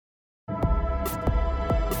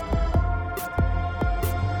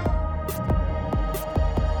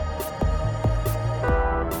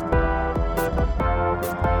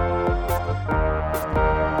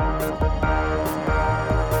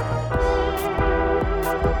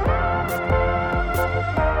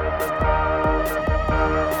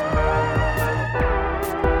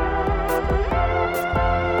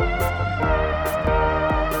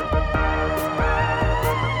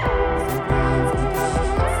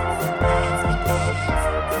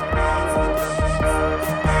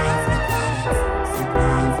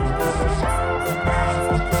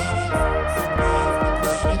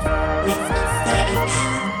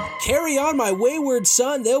Carry on, my wayward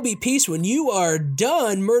son. There'll be peace when you are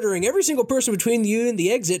done murdering every single person between you and the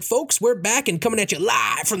exit. Folks, we're back and coming at you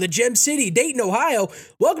live from the Gem City, Dayton, Ohio.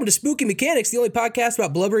 Welcome to Spooky Mechanics, the only podcast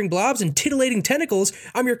about blubbering blobs and titillating tentacles.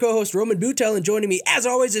 I'm your co-host, Roman Boutel, and joining me, as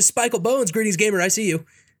always, is Spikle Bones. Greetings, gamer. I see you.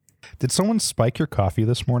 Did someone spike your coffee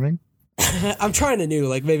this morning? I'm trying a new,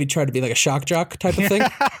 maybe try to be like a shock jock type of thing.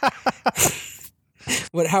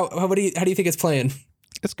 How do you think it's playing?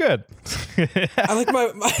 It's good. I like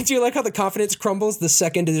do you like how the confidence crumbles the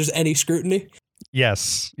second there's any scrutiny?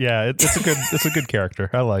 Yes. Yeah, it's a good character.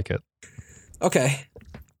 I like it. Okay,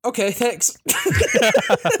 thanks.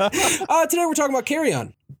 Today we're talking about Carry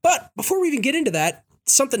On. But before we even get into that,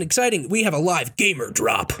 something exciting. We have a live gamer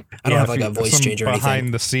drop. I don't have a voice change or anything.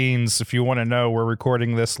 Behind the scenes, if you want to know, we're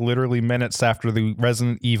recording this literally minutes after the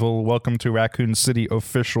Resident Evil Welcome to Raccoon City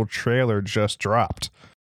official trailer just dropped.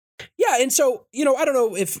 Yeah, and so, I don't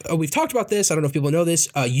know if we've talked about this. I don't know if people know this.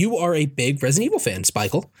 You are a big Resident Evil fan,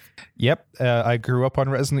 Spikle. Yep. I grew up on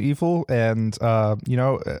Resident Evil, and,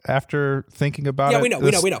 after thinking about we know.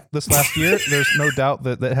 This last year, there's no doubt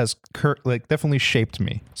that has definitely shaped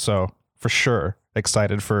me. So, for sure,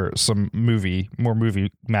 excited for some more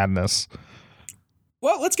movie madness.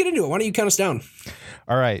 Well, let's get into it. Why don't you count us down?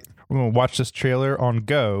 All right. We're going to watch this trailer on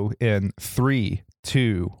go in 3,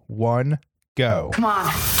 2, 1, go. Come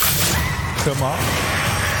on. Okay.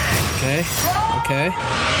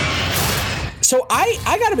 So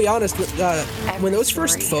I got to be honest with when those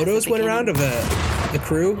first photos went around of the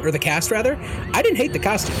crew or the cast rather, I didn't hate the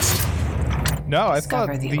costumes. No, I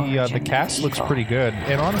thought the cast looks pretty good,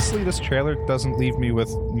 and honestly, this trailer doesn't leave me with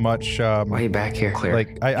much. Why are you back here, Claire?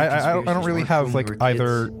 I don't really have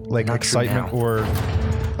either excitement or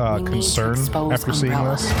concern after seeing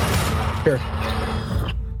this. Sure.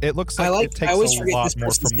 It looks like it takes a lot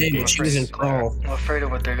more from the game. She was in Crawl. I'm afraid of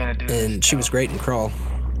what they're gonna do. And she was great in Crawl.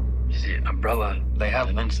 You see, Umbrella, they have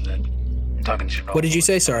an incident. I'm talking to What did you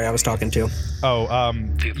say? Sorry, I was talking to.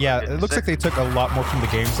 Yeah, it looks like they took a lot more from the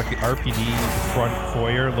games. Like the RPD front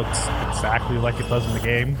foyer looks exactly like it does in the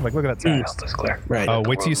game. Like, look at that text. Right. Oh,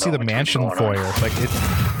 wait till you see the mansion foyer. Like,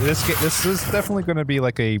 this is definitely going to be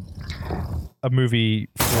like a movie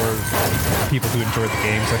for people who enjoy the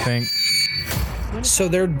games, I think. So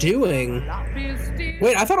they're doing...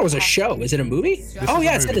 Wait, I thought it was a show. Is it a movie?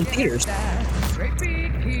 It's in theaters.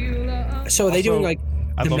 So are they doing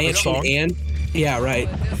the mansion and... Yeah, right.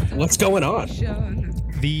 What's going on?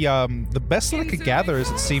 The best that I could gather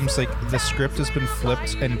is it seems like the script has been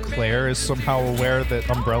flipped and Claire is somehow aware that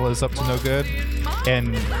Umbrella is up to no good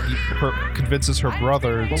and convinces her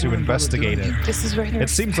brother to investigate it. It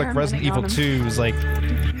seems like Resident Evil 2 is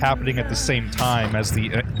happening at the same time as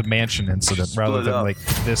the mansion incident rather than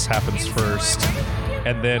this happens first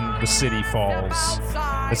and then the city falls.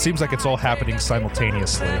 It seems like it's all happening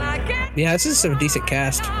simultaneously. Yeah, this is a decent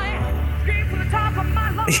cast.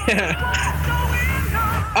 Yeah.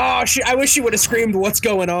 Oh, I wish she would have screamed, "What's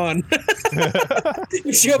going on?"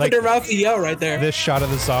 She opened her mouth to yell right there. This shot of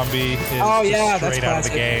the zombie is straight out of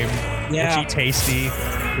the game. Yeah. Itchy Tasty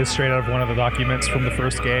is straight out of one of the documents from the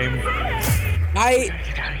first game.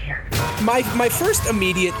 My first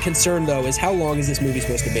immediate concern, though, is how long is this movie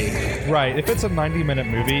supposed to be? Right. If it's a 90-minute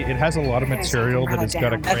movie, it has a lot of material that has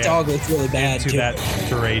got to cram that dog looks really bad into that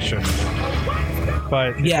duration.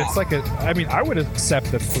 But yeah. It's I would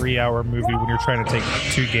accept a 3-hour movie when you're trying to take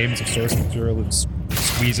 2 games of source material and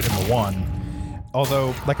squeeze it into one.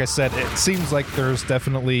 Although, like I said, it seems like there's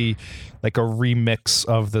definitely a remix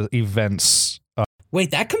of the events.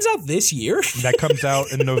 Wait, that comes out this year? That comes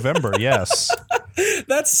out in November, yes.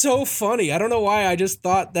 That's so funny. I don't know why I just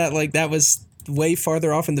thought that that was way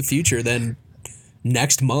farther off in the future than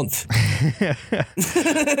next month.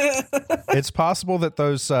 It's possible that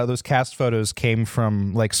those cast photos came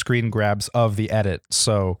from screen grabs of the edit.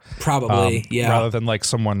 So probably, yeah. Rather than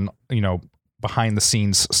someone behind the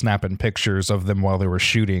scenes snapping pictures of them while they were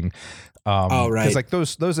shooting. Right.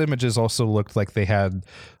 Because those images also looked like they had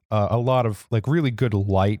a lot of really good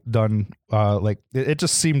light done. It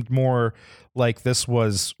just seemed more like this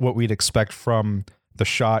was what we'd expect from the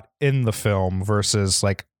shot in the film versus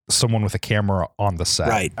someone with a camera on the set.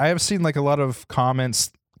 Right. I have seen a lot of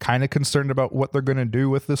comments kind of concerned about what they're going to do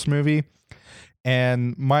with this movie.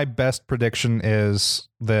 And my best prediction is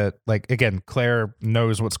that, like, again, Claire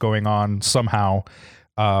knows what's going on somehow,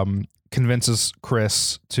 convinces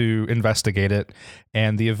Chris to investigate it,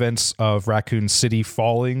 and the events of Raccoon City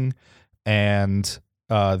falling and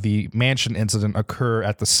the mansion incident occur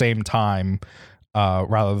at the same time,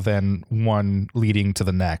 rather than one leading to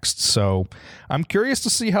the next. So I'm curious to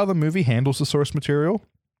see how the movie handles the source material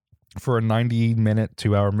for a 90-minute,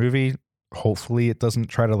 2-hour movie. Hopefully it doesn't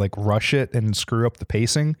try to like rush it and screw up the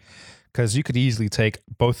pacing, because you could easily take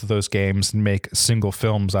both of those games and make single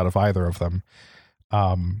films out of either of them.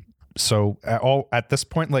 So at this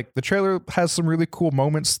point, like, the trailer has some really cool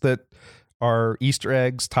moments that are Easter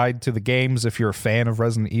eggs tied to the games. If you're a fan of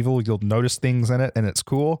Resident Evil, you'll notice things in it and it's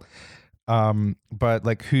cool. But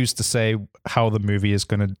like, who's to say how the movie is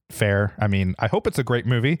going to fare? I mean, I hope it's a great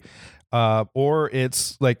movie. Or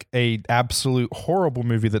it's like a absolute horrible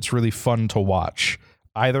movie that's really fun to watch.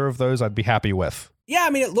 Either of those I'd be happy with. Yeah, I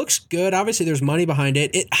mean, it looks good. Obviously, there's money behind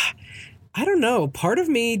it. I don't know. Part of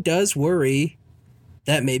me does worry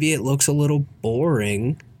that maybe it looks a little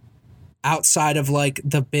boring outside of like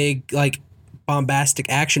the big, like, bombastic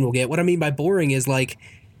action we'll get. What I mean by boring is like,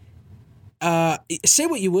 say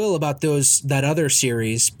what you will about that other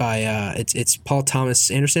series by it's Paul Thomas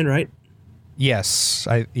Anderson, right? Yes,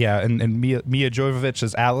 and Mia Jovovich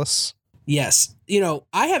as Alice. Yes,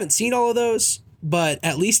 I haven't seen all of those, but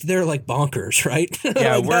at least they're like bonkers, right?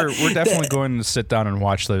 Yeah, like we're definitely going to sit down and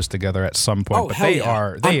watch those together at some point. Oh, but hell they yeah.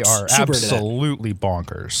 are super into that. absolutely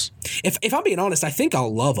bonkers. If I'm being honest, I think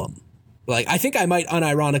I'll love them. Like, I think I might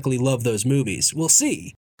unironically love those movies. We'll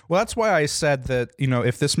see. Well, that's why I said that,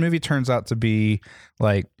 if this movie turns out to be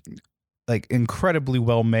like incredibly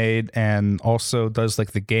well made and also does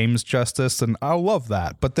like the games justice, then I'll love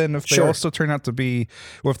that. But then if they also turn out to be,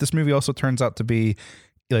 or if this movie also turns out to be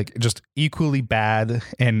like just equally bad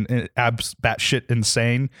and batshit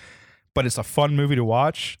insane, but it's a fun movie to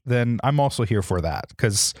watch, then I'm also here for that.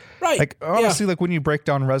 Because, like, honestly, like, when you break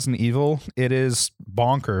down Resident Evil, it is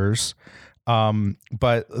bonkers.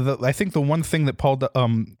 But I think the one thing that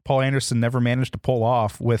Paul Anderson never managed to pull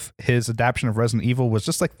off with his adaptation of Resident Evil was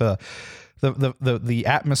just like the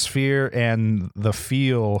atmosphere and the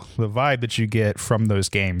feel, the vibe that you get from those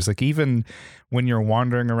games. Like, even when you're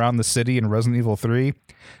wandering around the city in Resident Evil 3,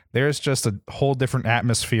 there's just a whole different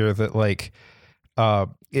atmosphere that, like,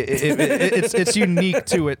 it's unique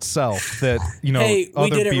to itself. That, hey,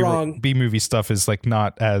 other B movie stuff is like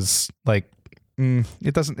not as like.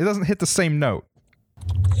 It doesn't hit the same note.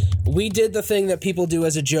 We did the thing that people do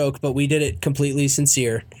as a joke, but we did it completely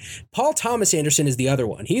sincere. Paul Thomas Anderson is the other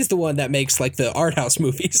one. He's the one that makes like the art house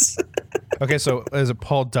movies. Okay, so is it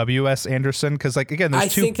Paul W.S. Anderson? Because, like, again, I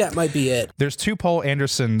think that might be it. There's two Paul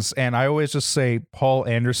Andersons, and I always just say Paul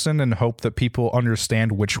Anderson and hope that people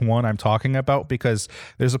understand which one I'm talking about, because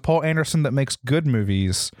there's a Paul Anderson that makes good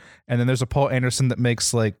movies, and then there's a Paul Anderson that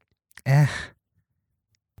makes like,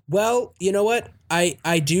 Well, you know what?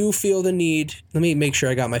 I do feel the need. Let me make sure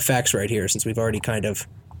I got my facts right here, since we've already kind of,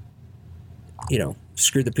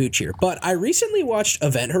 screwed the pooch here. But I recently watched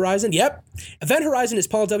Event Horizon. Yep. Event Horizon is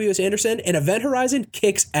Paul W.S. Anderson, and Event Horizon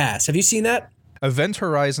kicks ass. Have you seen that? Event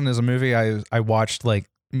Horizon is a movie I watched like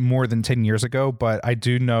more than 10 years ago, but I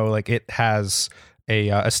do know like it has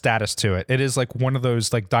a status to it. It is like one of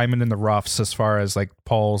those like diamond in the roughs as far as like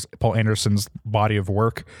Paul Anderson's body of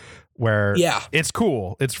work, where it's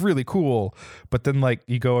cool. It's really cool. But then like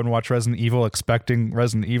you go and watch Resident Evil expecting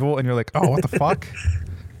Resident Evil and you're like, oh, what the fuck?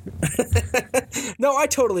 No, I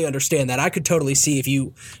totally understand that. I could totally see if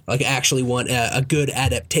you like actually want a good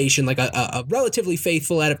adaptation, like a relatively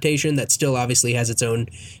faithful adaptation that still obviously has its own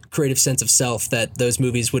creative sense of self, that those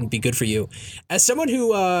movies wouldn't be good for you. As someone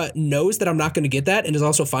who knows that I'm not going to get that and is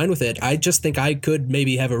also fine with it, I just think I could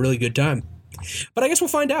maybe have a really good time. But I guess we'll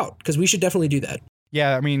find out, because we should definitely do that.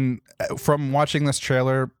 Yeah, I mean, from watching this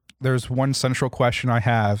trailer, there's one central question I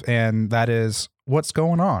have, and that is, what's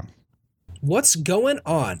going on? What's going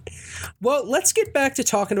on? Well, let's get back to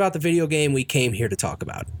talking about the video game we came here to talk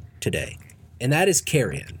about today, and that is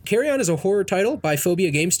Carrion. Carrion is a horror title by Phobia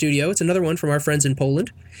Game Studio. It's another one from our friends in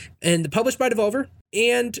Poland, and published by Devolver.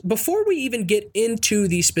 And before we even get into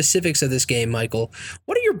the specifics of this game, Michael,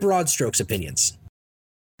 what are your broad strokes opinions?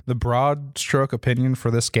 The broad stroke opinion for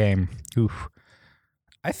this game,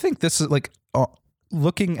 I think this is like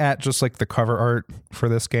looking at just like the cover art for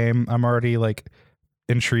this game, I'm already like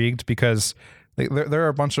intrigued, because there are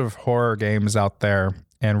a bunch of horror games out there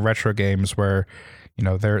and retro games where,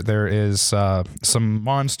 there is some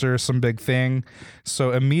monster, some big thing.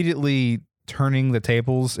 So immediately turning the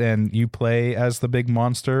tables and you play as the big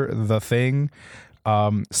monster, the thing,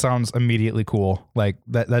 sounds immediately cool. Like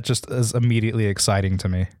that just is immediately exciting to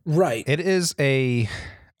me. Right. It is a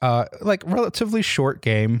like relatively short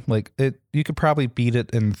game. Like you could probably beat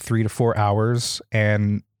it in 3 to 4 hours,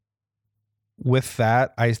 and with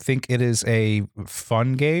that, I think it is a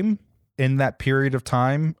fun game in that period of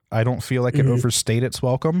time. I don't feel like it overstayed its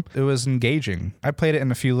welcome. It was engaging. I played it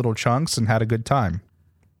in a few little chunks and had a good time.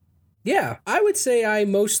 Yeah, I would say I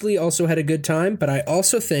mostly also had a good time, but I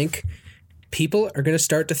also think people are going to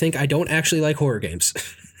start to think I don't actually like horror games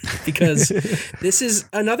because this is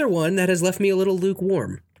another one that has left me a little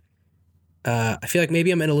lukewarm. I feel like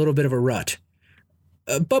maybe I'm in a little bit of a rut.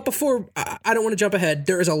 But before, I don't want to jump ahead.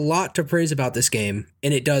 There is a lot to praise about this game,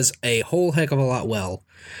 and it does a whole heck of a lot well.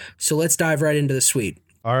 So let's dive right into the suite.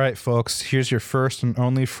 All right, folks, here's your first and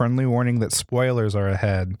only friendly warning that spoilers are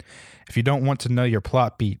ahead. If you don't want to know your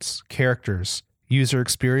plot beats, characters, user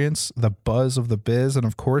experience, the buzz of the biz, and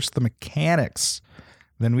of course the mechanics,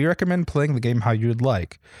 then we recommend playing the game how you would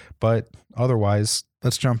like. But otherwise,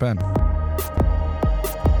 let's jump in.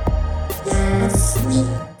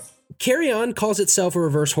 Carry On calls itself a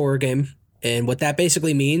reverse horror game, and what that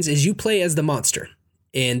basically means is you play as the monster.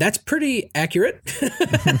 And that's pretty accurate.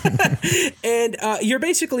 And you're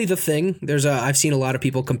basically the Thing. I've seen a lot of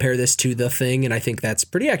people compare this to The Thing, and I think that's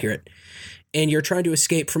pretty accurate. And you're trying to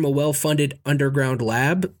escape from a well-funded underground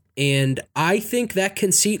lab, and I think that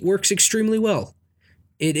conceit works extremely well.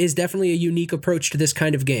 It is definitely a unique approach to this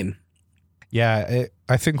kind of game. Yeah,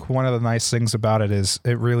 I think one of the nice things about it is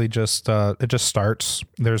it really just starts.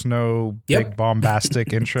 There's no big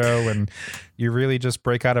bombastic intro, and you really just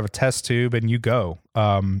break out of a test tube and you go.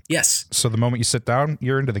 Yes. So the moment you sit down,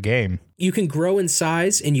 you're into the game. You can grow in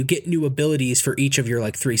size, and you get new abilities for each of your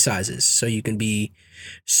 3 sizes. So you can be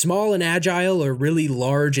small and agile or really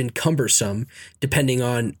large and cumbersome, depending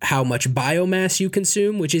on how much biomass you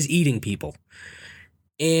consume, which is eating people.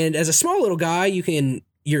 And as a small little guy,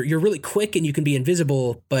 you're really quick and you can be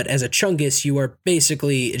invisible, but as a Chungus, you are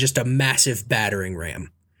basically just a massive battering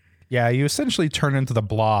ram. Yeah, you essentially turn into the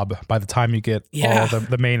Blob by the time you get all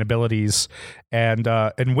the main abilities. And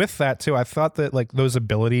with that too, I thought that those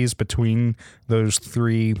abilities between those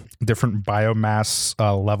 3 different biomass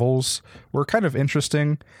levels were kind of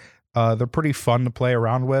interesting. They're pretty fun to play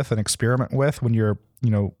around with and experiment with when you're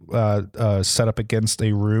set up against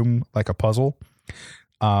a room like a puzzle.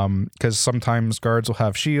 Because sometimes guards will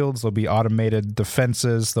have shields, there'll be automated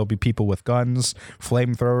defenses, there'll be people with guns,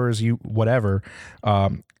 flamethrowers, whatever.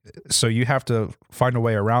 So you have to find a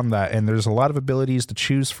way around that, and there's a lot of abilities to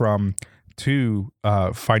choose from to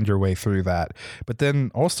find your way through that. But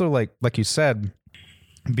then also, like you said,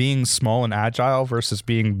 being small and agile versus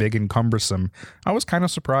being big and cumbersome, I was kind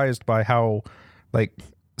of surprised by how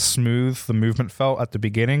smooth the movement felt at the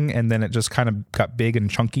beginning, and then it just kind of got big and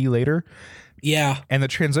chunky later. Yeah. And the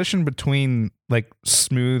transition between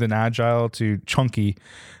smooth and agile to chunky,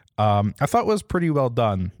 I thought was pretty well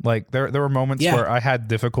done. There were moments where I had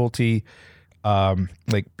difficulty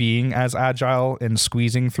being as agile and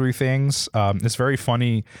squeezing through things. It's very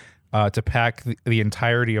funny to pack the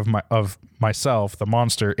entirety of myself, the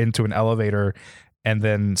monster, into an elevator and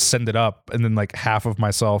then send it up, and then half of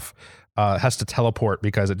myself has to teleport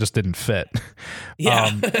because it just didn't fit.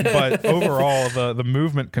 Yeah. But overall, the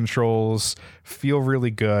movement controls feel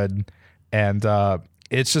really good, and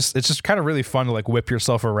it's just kind of really fun to whip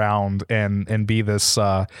yourself around and be this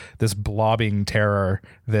blobbing terror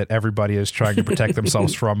that everybody is trying to protect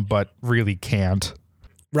themselves from, but really can't.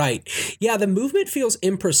 Right. Yeah, the movement feels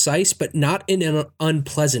imprecise, but not in an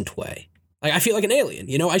unpleasant way. I feel like an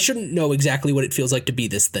alien, I shouldn't know exactly what it feels like to be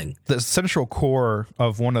this thing. The central core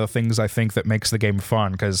of one of the things I think that makes the game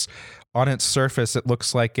fun, because on its surface, it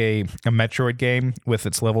looks like a Metroid game with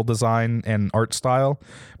its level design and art style,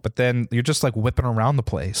 but then you're just whipping around the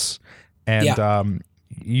place and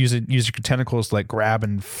use your tentacles to grab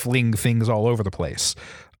and fling things all over the place.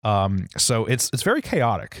 So it's very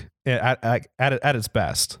chaotic at its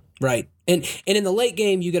best. Right. And in the late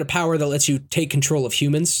game, you get a power that lets you take control of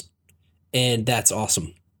humans. And that's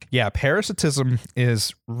awesome. Yeah, parasitism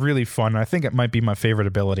is really fun. I think it might be my favorite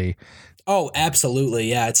ability. Oh, absolutely.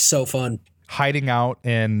 Yeah, it's so fun. Hiding out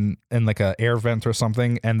in a air vent or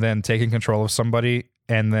something, and then taking control of somebody,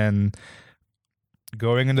 and then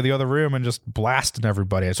going into the other room and just blasting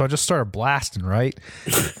everybody. So I just started blasting, right?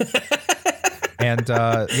 And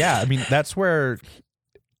that's where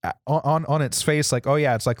on its face,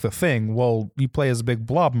 it's like the Thing. Well, you play as a big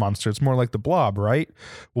blob monster. It's more like the Blob, right?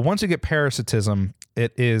 Well, once you get parasitism,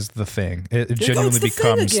 it is the Thing. It genuinely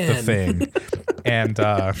becomes the Thing. and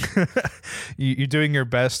you're doing your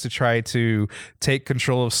best to try to take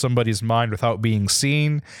control of somebody's mind without being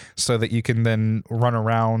seen, so that you can then run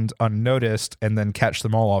around unnoticed and then catch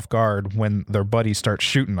them all off guard when their buddy starts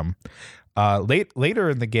shooting them. Later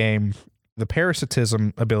in the game, the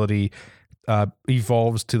parasitism ability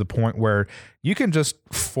evolves to the point where you can just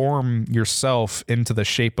form yourself into the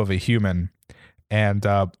shape of a human and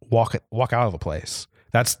walk out of the place.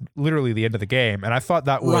 That's literally the end of the game, and I thought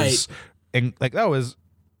that was that was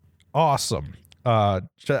awesome.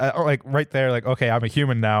 Like right there, like, okay, I'm a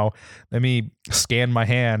human now. Let me scan my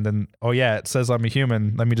hand, and oh yeah, it says I'm a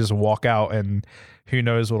human. Let me just walk out, and who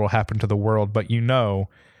knows what will happen to the world? But you know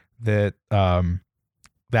that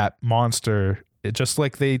that monster, just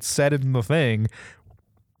like they said in the thing,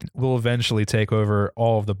 will eventually take over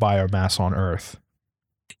all of the biomass on Earth.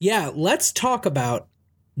 Yeah, let's talk about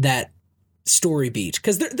that story beat,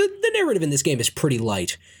 because the narrative in this game is pretty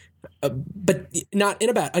light, but not in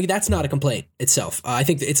a bad. That's not a complaint itself. I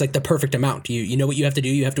think it's like the perfect amount. You know what you have to do.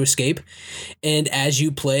 You have to escape, and as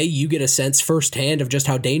you play, you get a sense firsthand of just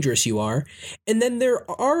how dangerous you are. And then there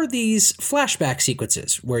are these flashback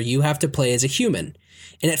sequences where you have to play as a human.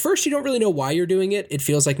 And at first, you don't really know why you're doing it. It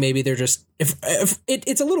feels like maybe they're just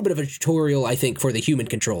it's a little bit of a tutorial, I think, for the human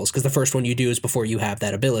controls, because the first one you do is before you have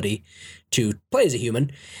that ability to play as a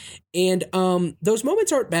human. And those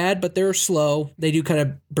moments aren't bad, but they're slow. They do kind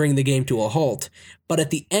of bring the game to a halt. But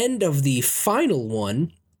at the end of the final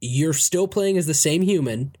one, you're still playing as the same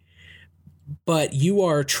human, but you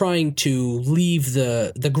are trying to leave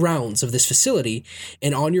the grounds of this facility,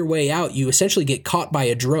 and on your way out, you essentially get caught by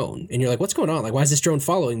a drone, and you're like, what's going on? Like, why is this drone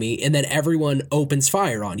following me? And then everyone opens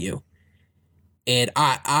fire on you. And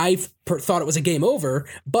I thought it was a game over,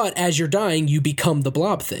 but as you're dying, you become the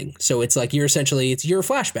blob thing. So it's like it's your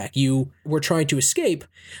flashback. You were trying to escape,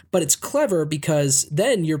 but it's clever because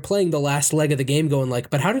then you're playing the last leg of the game going like,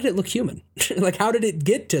 but how did it look human? Like, how did it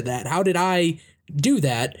get to that? How did I do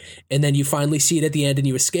that? And then you finally see it at the end and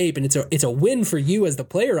you escape, and it's a win for you as the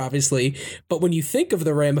player, obviously. But when you think of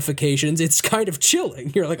the ramifications, it's kind of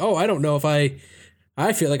chilling. You're like, oh, I don't know if I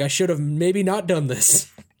feel like I should have maybe not done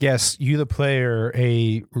this. Yes, you, the player,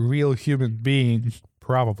 a real human being,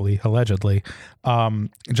 probably, allegedly,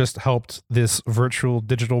 just helped this virtual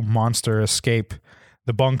digital monster escape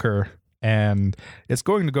the bunker, and it's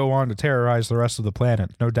going to go on to terrorize the rest of the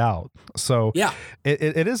planet, no doubt. So yeah,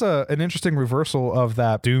 it is an interesting reversal of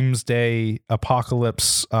that doomsday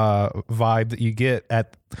apocalypse vibe that you get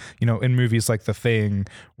at, in movies like The Thing,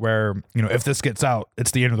 where, if this gets out, it's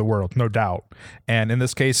the end of the world, no doubt. And in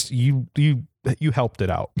this case, you helped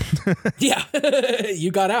it out. Yeah,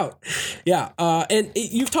 you got out. Yeah, and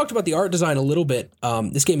you've talked about the art design a little bit.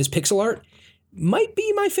 This game is pixel art. Might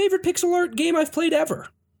be my favorite pixel art game I've played ever.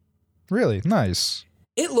 Really? Nice.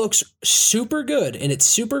 It looks super good, and it's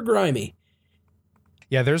super grimy.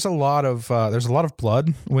 Yeah, there's a lot of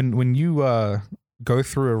blood when you go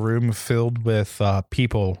through a room filled with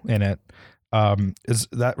people in it. Is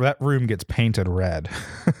that room gets painted red.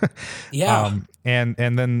 Yeah. And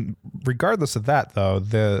then regardless of that, though,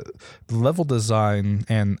 the level design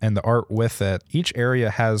and the art with it, each area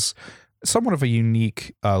has somewhat of a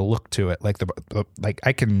unique look to it. Like like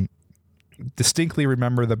I can distinctly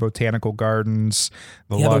remember the botanical gardens,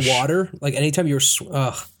 the water. Like anytime you're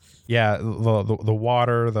yeah, the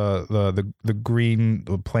water, the green,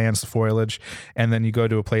 the plants, the foliage, and then you go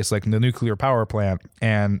to a place like the nuclear power plant,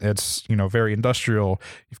 and it's very industrial.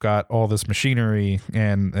 You've got all this machinery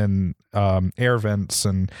and air vents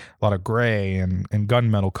and a lot of gray and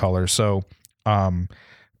gunmetal color. So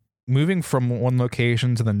moving from one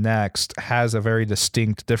location to the next has a very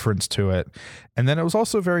distinct difference to it. And then it was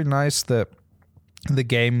also very nice that the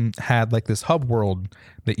game had like this hub world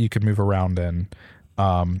that you could move around in.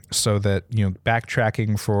 So that,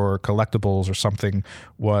 backtracking for collectibles or something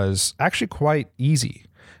was actually quite easy.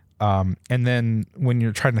 And then when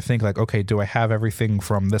you're trying to think like, okay, do I have everything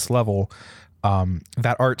from this level?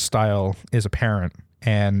 That art style is apparent,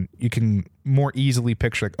 and you can more easily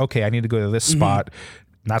picture like, okay, I need to go to this spot.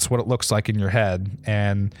 And that's what it looks like in your head.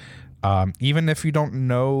 And even if you don't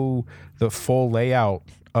know the full layout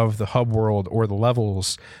of the hub world or the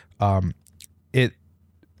levels, it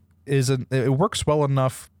works well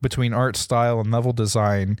enough between art style and level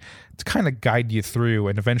design to kind of guide you through,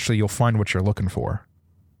 and eventually you'll find what you're looking for,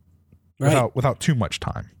 right, without too much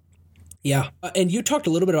time. Yeah, and you talked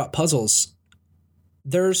a little bit about puzzles.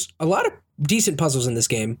 There's a lot of decent puzzles in this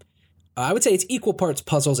game. I would say it's equal parts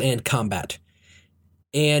puzzles and combat.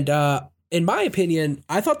 And in my opinion,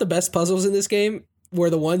 I thought the best puzzles in this game were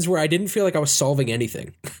the ones where I didn't feel like I was solving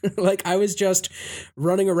anything. Like I was just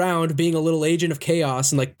running around being a little agent of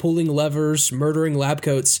chaos and like pulling levers, murdering lab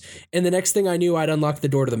coats. And the next thing I knew, I'd unlocked the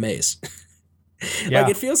door to the maze. Yeah.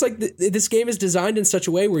 Like it feels like this game is designed in such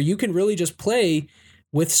a way where you can really just play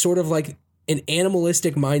with sort of like an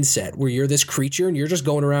animalistic mindset where you're this creature and you're just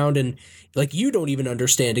going around and like you don't even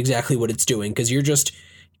understand exactly what it's doing because you're just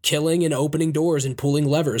killing and opening doors and pulling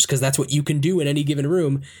levers because that's what you can do in any given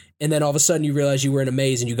room. And then all of a sudden you realize you were in a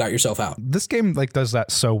maze and you got yourself out. This game like does that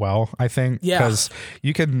so well, I think, because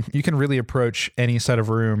you can really approach any set of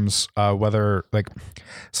rooms, whether like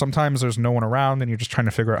sometimes there's no one around and you're just trying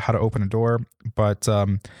to figure out how to open a door. But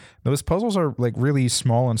those puzzles are like really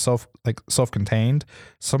small and self-contained.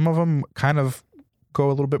 Some of them kind of go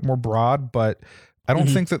a little bit more broad, but I don't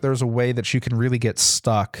think that there's a way that you can really get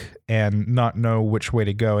stuck and not know which way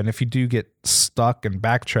to go. And if you do get stuck and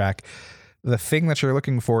backtrack, the thing that you're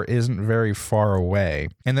looking for isn't very far away.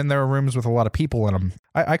 And then there are rooms with a lot of people in them.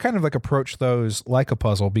 I kind of like approach those like a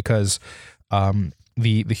puzzle because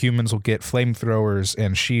the humans will get flamethrowers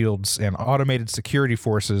and shields and automated security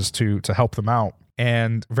forces to help them out.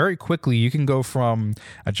 And very quickly you can go from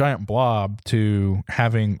a giant blob to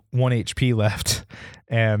having 1 HP left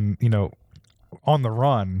and, you know, on the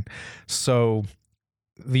run. So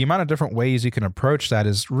the amount of different ways you can approach that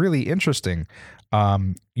is really interesting.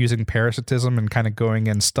 Using parasitism and kind of going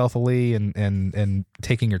in stealthily and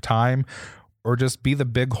taking your time, or just be the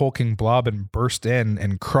big hulking blob and burst in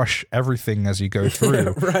and crush everything as you go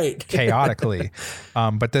through right. chaotically.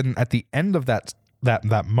 But then at the end of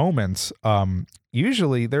that moment,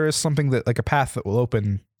 usually there is something that like a path that will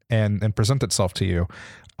open and present itself to you.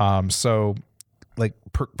 So like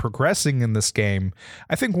progressing in this game,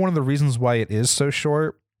 I think one of the reasons why it is so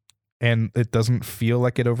short and it doesn't feel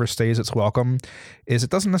like it overstays its welcome is it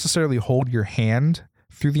doesn't necessarily hold your hand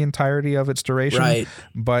through the entirety of its duration, right.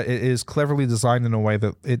 But it is cleverly designed in a way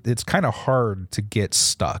that it's kind of hard to get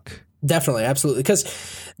stuck. Definitely, absolutely,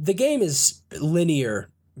 because the game is linear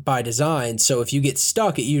by design, so if you get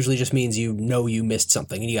stuck, it usually just means you know you missed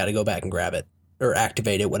something and you got to go back and grab it or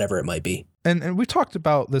activate it, whatever it might be. And we talked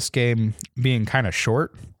about this game being kind of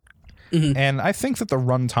short, and I think that the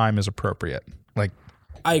runtime is appropriate. Like,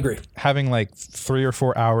 I agree. Having like 3 or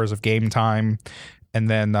 4 hours of game time, and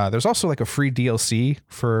then there's also like a free DLC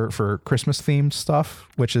for Christmas themed stuff,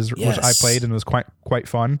 which I played and was quite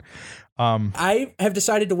fun. I have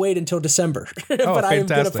decided to wait until December, but fantastic. I am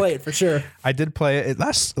going to play it for sure. I did play it. It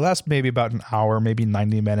lasts maybe about an hour, maybe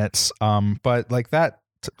 90 minutes. But like that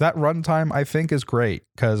runtime I think is great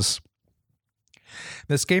because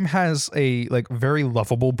this game has a like very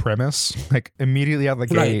lovable premise. Like immediately out of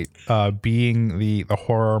the gate, being the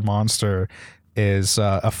horror monster is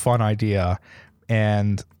a fun idea,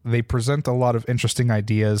 and they present a lot of interesting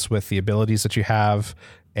ideas with the abilities that you have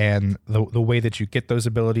and the way that you get those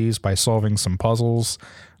abilities by solving some puzzles,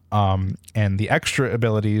 and the extra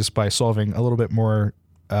abilities by solving a little bit more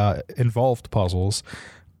involved puzzles.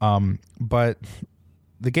 But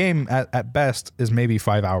the game at best is maybe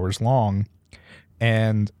 5 hours long,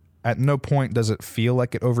 and at no point does it feel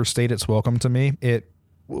like it overstayed its welcome to me. It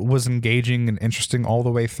was engaging and interesting all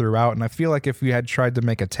the way throughout, and I feel like if you had tried to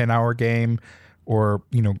make a 10-hour game or,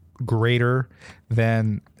 you know, greater,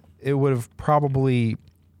 then it would have probably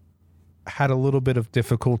had a little bit of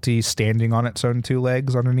difficulty standing on its own 2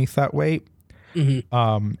 legs underneath that weight.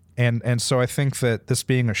 And so I think that this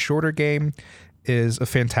being a shorter game is a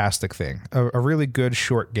fantastic thing, a really good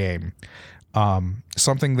short game,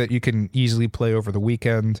 something that you can easily play over the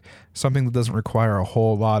weekend, something that doesn't require a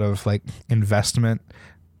whole lot of like investment.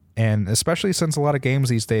 And especially since a lot of games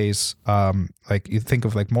these days, like you think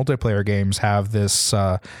of like multiplayer games have this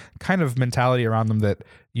kind of mentality around them that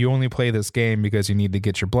you only play this game because you need to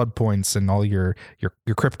get your blood points and all your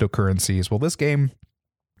cryptocurrencies. Well, this game,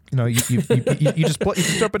 you know, you just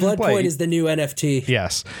jump in Blood and play. Point is the new NFT.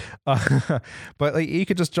 Yes, but like you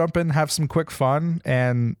could just jump in, have some quick fun,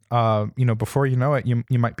 and you know, before you know it,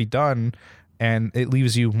 you might be done, and it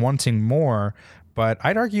leaves you wanting more. But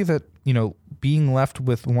I'd argue that, you know, being left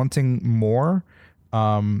with wanting more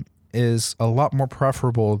is a lot more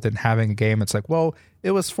preferable than having a game that's like, well,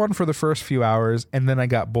 it was fun for the first few hours, and then I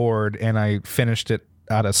got bored and I finished it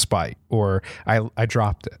out of spite, or I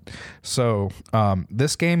dropped it. So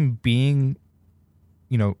this game being,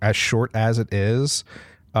 you know, as short as it is,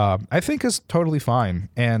 I think is totally fine.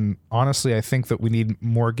 And honestly, I think that we need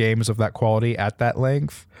more games of that quality at that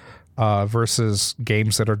length versus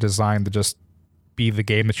games that are designed to just be the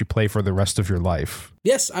game that you play for the rest of your life.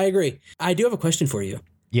 Yes, I agree. I do have a question for you.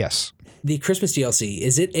 Yes. The Christmas DLC,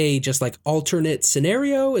 is it a just like alternate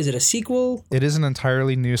scenario? Is it a sequel? It is an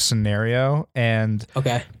entirely new scenario, and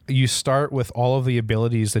Okay. you start with all of the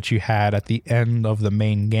abilities that you had at the end of the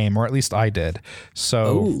main game, or at least I did.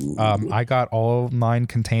 So I got all 9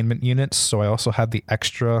 containment units, so I also had the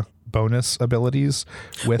extra bonus abilities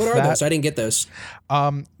with that. What are those? I didn't get those.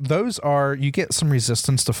 Those are, you get some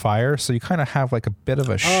resistance to fire, so you kind of have like a bit of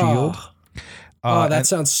a shield. That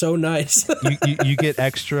sounds so nice. you get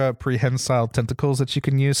extra prehensile tentacles that you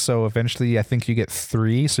can use. So eventually, I think you get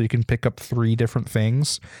 3, so you can pick up 3 different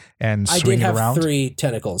things and swing it around. I did have 3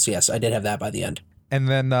 tentacles. Yes, I did have that by the end. And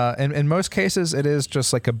then in most cases, it is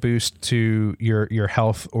just like a boost to your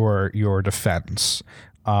health or your defense.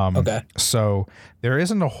 Okay. So there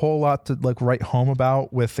isn't a whole lot to like write home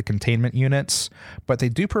about with the containment units, but they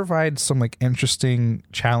do provide some like interesting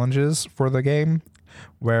challenges for the game,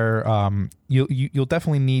 where you'll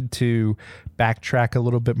definitely need to backtrack a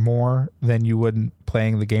little bit more than you would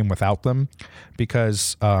playing the game without them,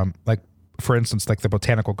 because like for instance, like the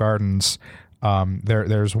botanical gardens,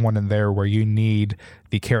 there's one in there where you need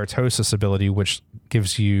the keratosis ability, which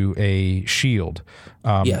gives you a shield.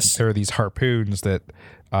 Yes, there are these harpoons that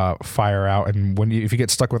fire out, and if you get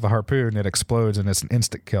stuck with a harpoon, it explodes and it's an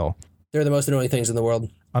instant kill. They're the most annoying things in the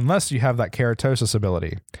world. Unless you have that keratosis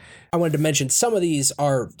ability. I wanted to mention some of these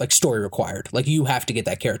are like story required. Like you have to get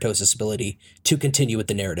that keratosis ability to continue with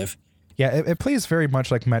the narrative. Yeah, it plays very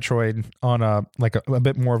much like Metroid on a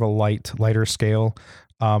bit more of a lighter scale,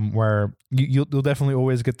 where you'll definitely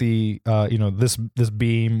always get the this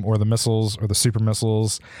beam or the missiles or the super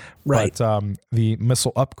missiles, right? But the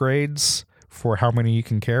missile upgrades for how many you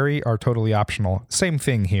can carry are totally optional. Same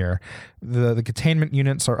thing here. The containment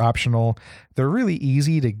units are optional. They're really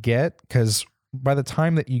easy to get because by the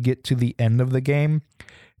time that you get to the end of the game,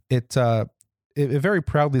 it very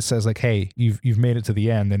proudly says like, hey, you've made it to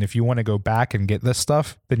the end, and if you want to go back and get this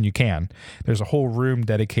stuff, then you can. There's a whole room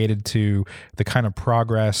dedicated to the kind of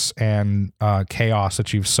progress and chaos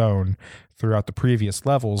that you've sown throughout the previous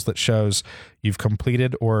levels that shows you've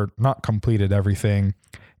completed or not completed everything.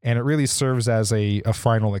 And it really serves as a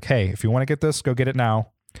final, like, hey, if you want to get this, go get it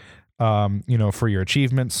now, for your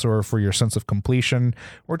achievements or for your sense of completion,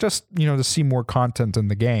 or just, to see more content in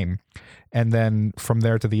the game. And then from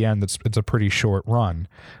there to the end, it's a pretty short run.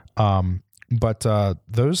 But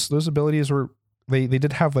those abilities were, they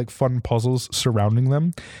did have like fun puzzles surrounding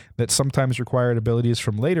them that sometimes required abilities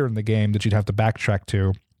from later in the game that you'd have to backtrack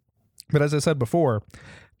to. But as I said before,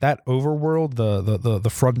 that overworld, the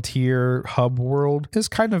frontier hub world, is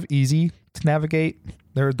kind of easy to navigate.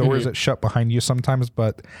 There are doors that shut behind you sometimes,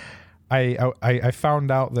 but I found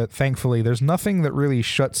out that thankfully there's nothing that really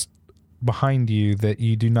shuts behind you that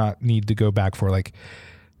you do not need to go back for. Like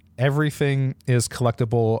everything is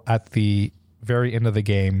collectible at the very end of the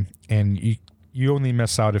game, and you only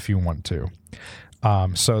miss out if you want to.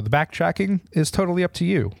 So the backtracking is totally up to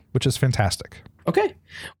you, which is fantastic. Okay.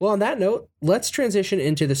 Well, on that note, let's transition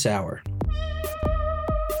into the sour.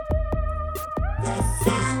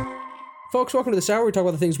 Folks, welcome to the sour. We talk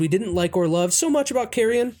about the things we didn't like or love so much about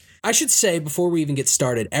Carrion. I should say, before we even get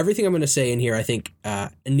started, everything I'm going to say in here, I think,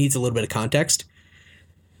 needs a little bit of context.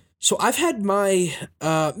 So I've had my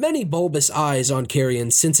many bulbous eyes on Carrion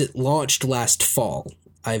since it launched last fall.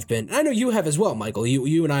 I know you have as well, Michael.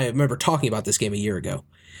 You and I remember talking about this game a year ago.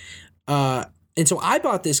 And so I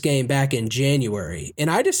bought this game back in January, and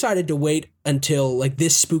I decided to wait until like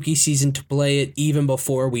this spooky season to play it, even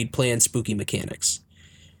before we'd planned spooky mechanics.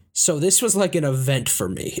 So this was like an event for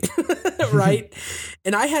me, right?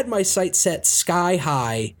 And I had my sight set sky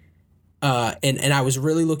high, and I was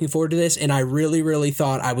really looking forward to this, and I really, really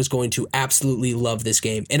thought I was going to absolutely love this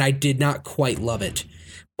game, and I did not quite love it.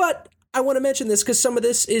 But I want to mention this because some of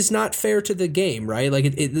this is not fair to the game, right?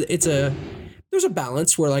 Like there's a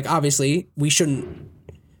balance where, like, obviously we shouldn't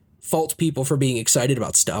fault people for being excited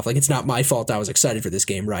about stuff. Like, it's not my fault I was excited for this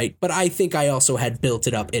game, right? But I think I also had built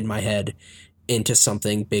it up in my head into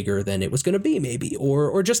something bigger than it was going to be, maybe,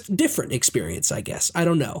 or just different experience, I guess. I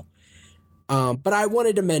don't know. But I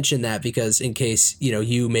wanted to mention that because in case,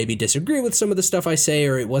 you maybe disagree with some of the stuff I say,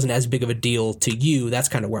 or it wasn't as big of a deal to you, that's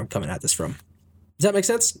kind of where I'm coming at this from. Does that make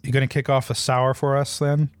sense? You going to kick off a sour for us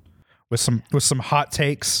then with some hot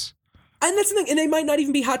takes? And that's the thing, and they might not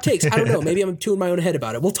even be hot takes. I don't know. Maybe I'm too in my own head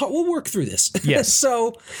about it. We'll work through this. Yes.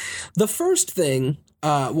 So the first thing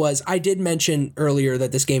was I did mention earlier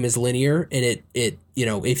that this game is linear, and it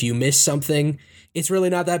if you miss something, it's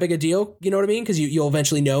really not that big a deal. You know what I mean? Because you'll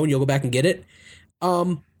eventually know, and you'll go back and get it.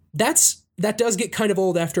 That does get kind of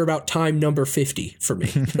old after about time number 50 for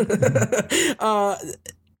me.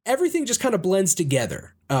 Everything just kind of blends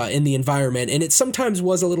together. in the environment, and it sometimes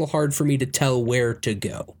was a little hard for me to tell where to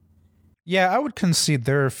go. Yeah, I would concede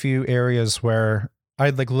there are a few areas where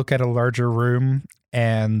I'd like look at a larger room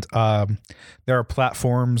and there are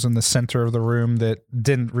platforms in the center of the room that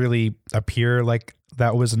didn't really appear like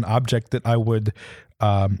that was an object that I would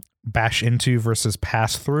bash into versus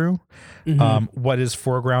pass through. What is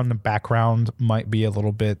foreground and background might be a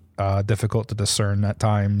little bit difficult to discern at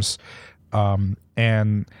times.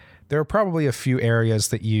 And there are probably a few areas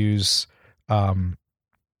that use,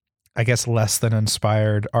 I guess, less than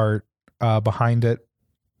inspired art behind it.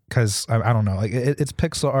 Because I don't know, like it's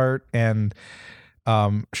pixel art, and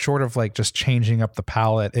short of like just changing up the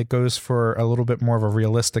palette, it goes for a little bit more of a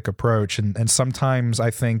realistic approach. And sometimes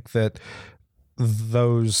I think that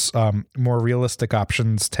those more realistic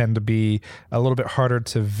options tend to be a little bit harder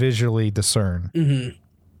to visually discern.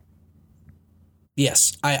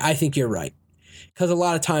 Yes, I think you're right. Because a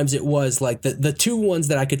lot of times it was like the two ones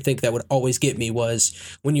that I could think that would always get me was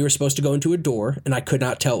when you were supposed to go into a door and I could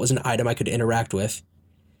not tell it was an item I could interact with.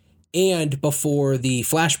 And before the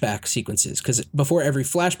flashback sequences, because before every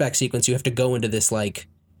flashback sequence, you have to go into this, like,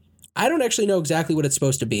 I don't actually know exactly what it's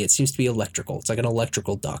supposed to be. It seems to be electrical. It's like an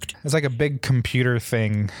electrical duct. It's like a big computer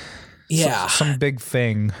thing. Yeah. Some big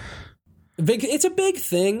thing. It's a big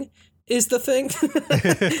thing is the thing.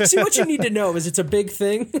 See, what you need to know is it's a big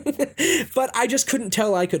thing. But I just couldn't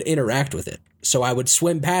tell I could interact with it. So I would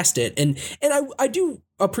swim past it. And I do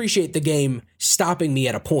appreciate the game stopping me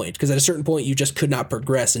at a point, because at a certain point you just could not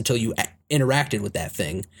progress until you interacted with that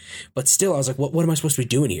thing. But still, I was like, what am I supposed to be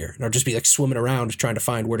doing here? And I'll just be like swimming around trying to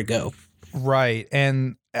find where to go. Right.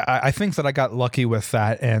 And I think that I got lucky with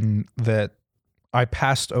that, and that I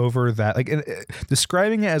passed over that. Like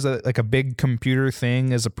describing it as a big computer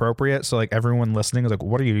thing is appropriate. So like everyone listening is like,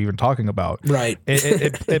 what are you even talking about? Right.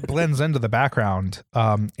 It blends into the background.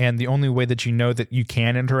 And the only way that you know that you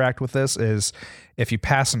can interact with this is if you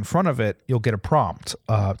pass in front of it, you'll get a prompt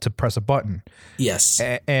to press a button. Yes.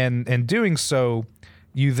 And doing so,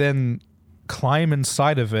 you then climb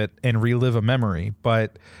inside of it and relive a memory.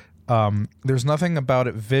 But there's nothing about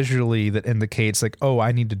it visually that indicates like, oh,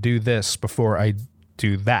 I need to do this before I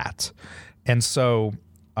do that. And so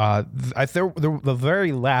the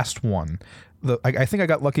very last one, I think I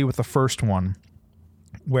got lucky with the first one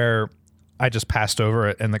where I just passed over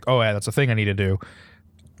it and like, oh yeah, that's a thing I need to do.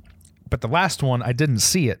 But the last one, I didn't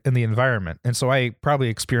see it in the environment. And so I probably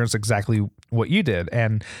experienced exactly what you did.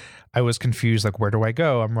 And I was confused, like, where do I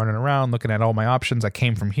go? I'm running around looking at all my options. I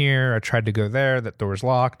came from here. I tried to go there. That door's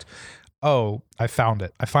locked. Oh, I found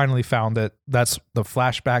it. I finally found it. That's the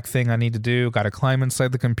flashback thing I need to do. Got to climb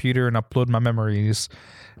inside the computer and upload my memories.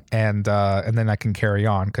 And then I can carry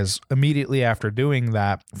on, because immediately after doing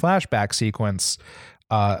that flashback sequence,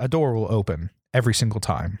 a door will open every single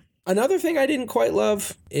time. Another thing I didn't quite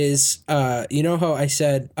love is, you know how I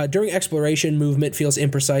said during exploration, movement feels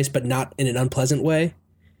imprecise, but not in an unpleasant way?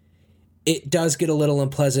 It does get a little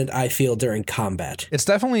unpleasant, I feel, during combat. It's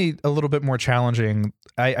definitely a little bit more challenging.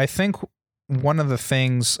 I think one of the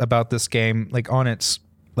things about this game, like on its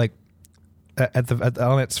like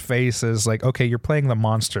on its face, is like, okay, you're playing the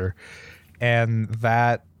monster, and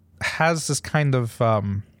that has this kind of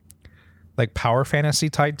like power fantasy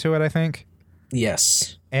tied to it, I think.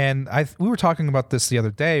 Yes. And we were talking about this the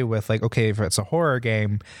other day with like, okay, if it's a horror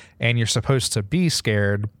game and you're supposed to be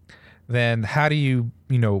scared, then how do you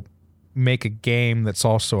make a game that's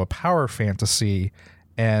also a power fantasy?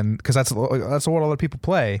 And because that's what a lot of people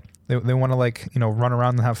play. They want to like, run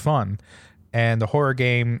around and have fun. And the horror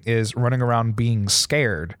game is running around being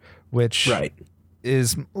scared, which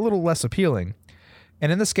is a little less appealing.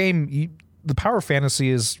 And in this game, the power fantasy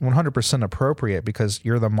is 100% appropriate, because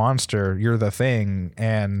you're the monster, you're the thing.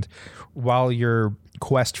 And while your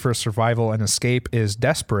quest for survival and escape is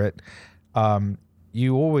desperate,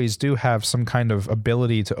 you always do have some kind of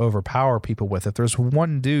ability to overpower people with. If there's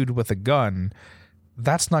one dude with a gun,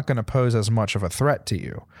 that's not going to pose as much of a threat to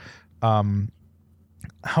you.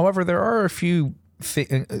 However, there are a few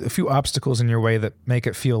obstacles in your way that make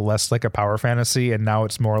it feel less like a power fantasy, and now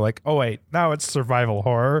it's more like, oh wait, now it's survival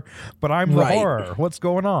horror, but I'm the horror. What's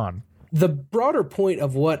going on? The broader point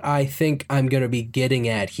of what I think I'm going to be getting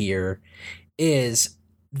at here is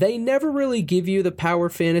they never really give you the power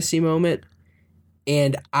fantasy moment.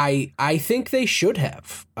 And I think they should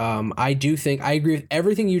have. I agree with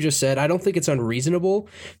everything you just said. I don't think it's unreasonable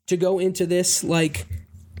to go into this like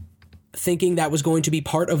thinking that was going to be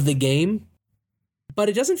part of the game. But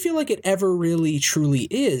it doesn't feel like it ever really truly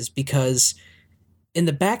is, because in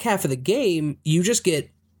the back half of the game,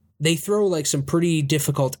 they throw like some pretty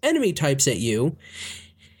difficult enemy types at you.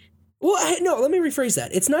 Well, no, let me rephrase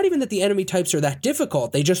that. It's not even that the enemy types are that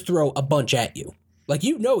difficult. They just throw a bunch at you. Like,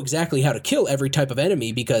 you know exactly how to kill every type of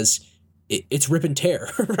enemy because it's rip and tear,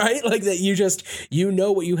 right? Like that you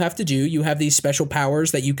know what you have to do. You have these special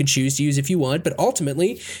powers that you can choose to use if you want, but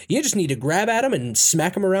ultimately you just need to grab at them and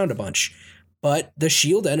smack them around a bunch. But the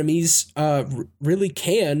shield enemies really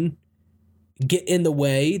can get in the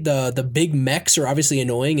way. The big mechs are obviously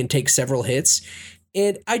annoying and take several hits.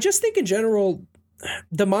 And I just think in general,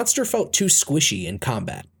 the monster felt too squishy in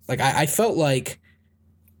combat. Like I felt like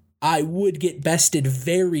I would get bested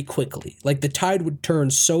very quickly. Like the tide would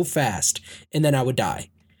turn so fast and then I would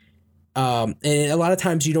die. And a lot of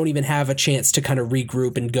times you don't even have a chance to kind of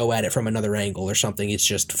regroup and go at it from another angle or something. It's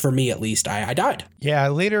just, for me at least, I died. Yeah,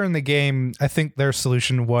 later in the game, I think their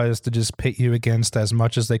solution was to just pit you against as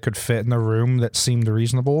much as they could fit in the room that seemed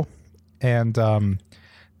reasonable. And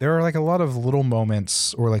there are like a lot of little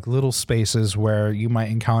moments or like little spaces where you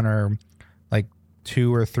might encounter like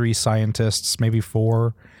 2 or 3 scientists, maybe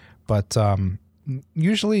 4. But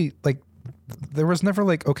usually, like, there was never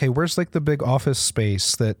like, okay, where's like the big office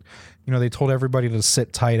space that, you know, they told everybody to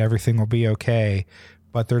sit tight, everything will be okay.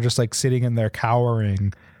 But they're just like sitting in there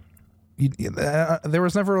cowering. There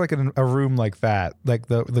was never like a room like that, like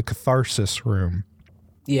the catharsis room.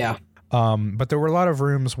 Yeah. But there were a lot of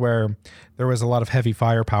rooms where there was a lot of heavy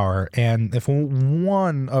firepower. And if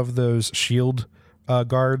one of those shield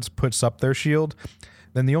guards puts up their shield,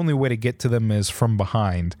 then the only way to get to them is from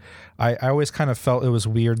behind. I always kind of felt it was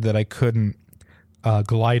weird that I couldn't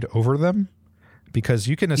glide over them, because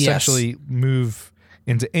you can essentially move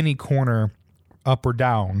into any corner up or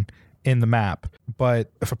down in the map.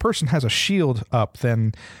 But if a person has a shield up,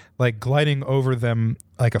 then like gliding over them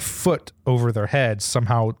like a foot over their head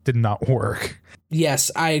somehow did not work.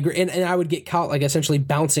 Yes, I agree. And I would get caught like essentially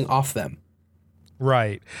bouncing off them.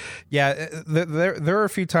 Right. Yeah, there are a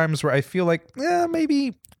few times where I feel like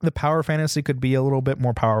maybe the power fantasy could be a little bit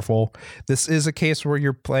more powerful. This is a case where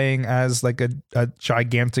you're playing as like a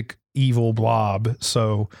gigantic evil blob.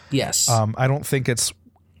 So yes, I don't think it's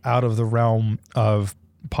out of the realm of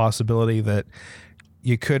possibility that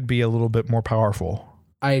you could be a little bit more powerful.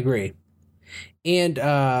 I agree. And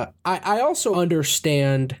I also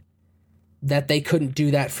understand that they couldn't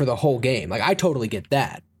do that for the whole game. Like, I totally get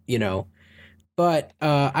that, you know. But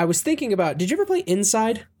I was thinking about, did you ever play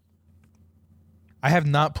Inside? I have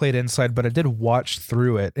not played Inside, but I did watch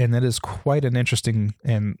through it, and it is quite an interesting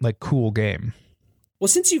and like cool game. Well,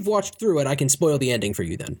 since you've watched through it, I can spoil the ending for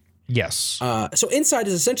you then. Yes. So Inside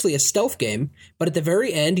is essentially a stealth game, but at the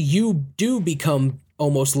very end, you do become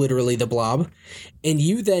almost literally the blob, and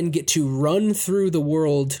you then get to run through the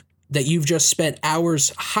world that you've just spent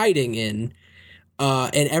hours hiding in,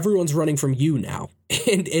 and everyone's running from you now.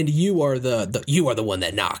 And you are the one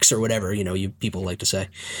that knocks, or whatever, you know, you people like to say.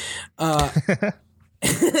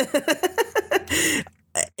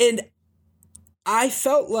 And I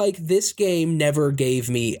felt like this game never gave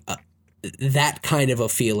me that kind of a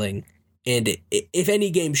feeling. And if any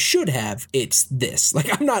game should have, it's this. Like,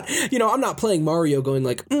 I'm not playing Mario going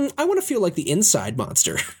like, I want to feel like the Inside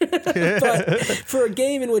monster. But for a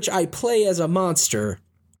game in which I play as a monster,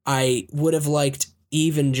 I would have liked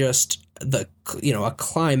even just a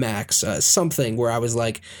climax, something where I was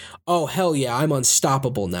like, oh, hell yeah, I'm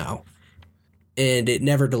unstoppable now. And it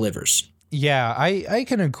never delivers. Yeah, I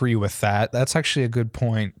can agree with that. That's actually a good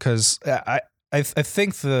point, because I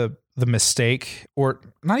think the mistake, or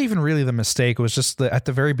not even really the mistake, was just that at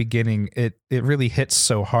the very beginning, it really hits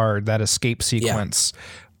so hard, that escape sequence.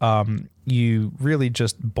 Yeah. You really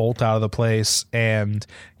just bolt out of the place and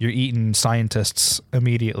you're eating scientists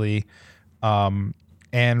immediately.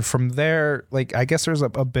 And from there, like, I guess there's a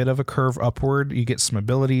bit of a curve upward. You get some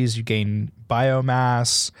abilities, you gain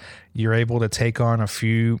biomass, you're able to take on a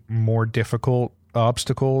few more difficult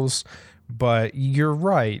obstacles. But you're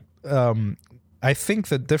right. I think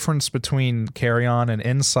the difference between Carry On and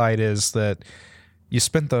Inside is that you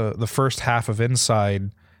spent the first half of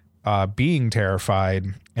Inside being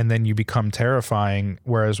terrified, and then you become terrifying.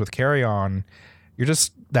 Whereas with Carry On, you're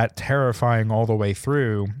just that terrifying all the way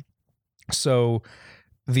through. So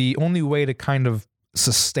the only way to kind of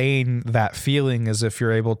sustain that feeling is if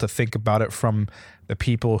you're able to think about it from the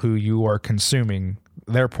people who you are consuming,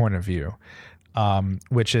 their point of view,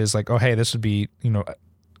 which is like, oh, hey, this would be, you know,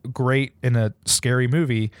 great in a scary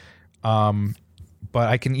movie. But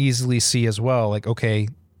I can easily see as well, like, okay,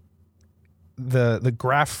 the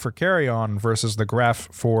graph for Carry On versus the graph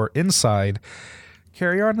for Inside.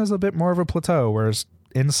 Carry On is a bit more of a plateau, whereas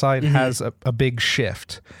Inside has a big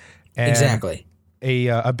shift. And exactly.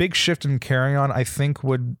 A big shift in Carry On, I think,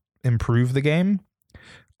 would improve the game.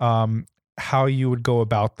 How you would go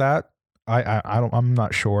about that I'm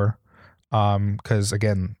not sure. Because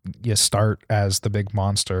again, you start as the big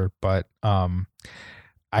monster, but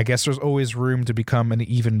I guess there's always room to become an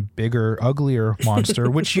even bigger, uglier monster,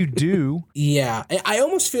 which you do. Yeah, I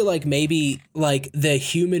almost feel like maybe like the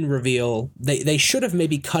human reveal, they should have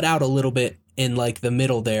maybe cut out a little bit in like the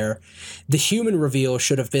middle there. The human reveal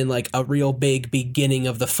should have been like a real big beginning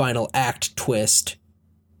of the final act twist.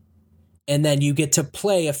 And then you get to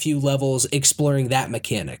play a few levels exploring that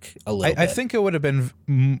mechanic a little bit. I think it would have been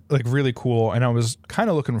like really cool, and I was kind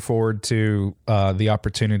of looking forward to the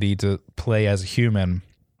opportunity to play as a human.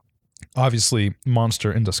 Obviously,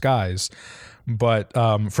 monster in disguise, but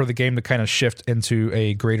for the game to kind of shift into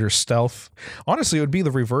a greater stealth. Honestly, it would be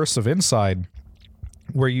the reverse of Inside,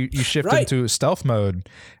 where you shift into stealth mode,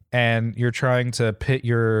 and you're trying to pit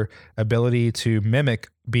your ability to mimic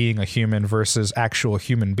being a human versus actual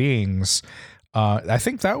human beings. I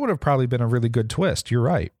think that would have probably been a really good twist. You're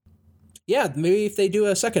right. Yeah, maybe if they do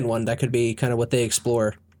a second one, that could be kind of what they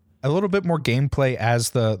explore. A little bit more gameplay as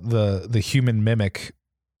the human mimic,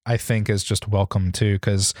 I think, is just welcome too,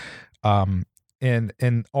 because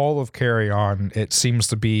in all of Carry On, it seems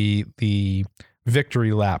to be the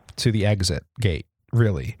victory lap to the exit gate,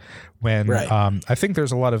 really. When I think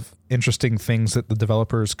there's a lot of interesting things that the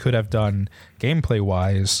developers could have done gameplay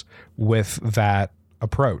wise with that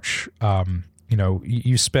approach.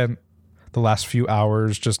 You spent the last few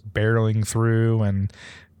hours just barreling through and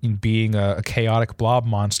being a chaotic blob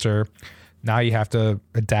monster. Now you have to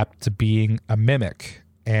adapt to being a mimic,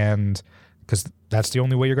 and because that's the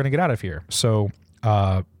only way you're going to get out of here. So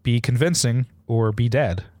be convincing or be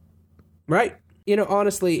dead. Right.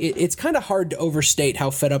 Honestly, it's kind of hard to overstate how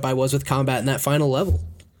fed up I was with combat in that final level.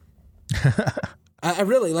 I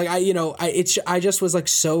really I just was like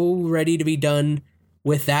so ready to be done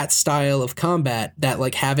with that style of combat that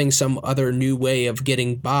like having some other new way of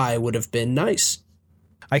getting by would have been nice.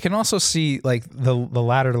 I can also see like the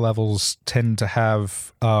latter levels tend to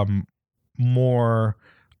have more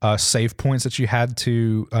save points that you had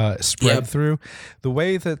to spread through. The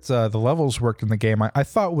way that the levels worked in the game, I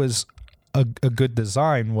thought was a good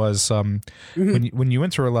design was when you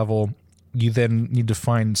enter a level, you then need to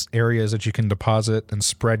find areas that you can deposit and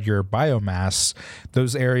spread your biomass.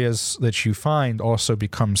 Those areas that you find also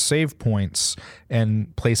become save points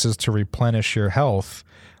and places to replenish your health.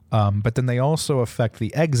 But then they also affect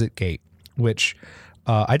the exit gate, which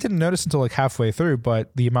I didn't notice until like halfway through,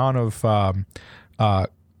 but the amount of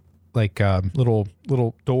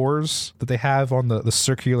little doors that they have on the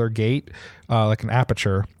circular gate, like an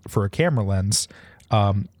aperture for a camera lens,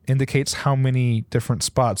 indicates how many different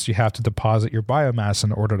spots you have to deposit your biomass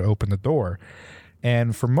in order to open the door.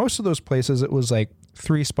 And for most of those places, it was like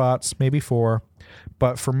 3 spots, maybe 4.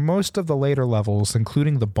 But for most of the later levels,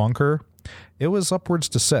 including the bunker, it was upwards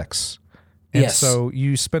to 6. And so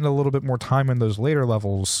you spend a little bit more time in those later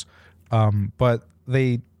levels, but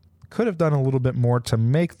they could have done a little bit more to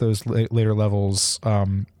make those later levels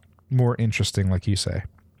more interesting, like you say.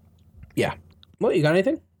 Yeah. Well, you got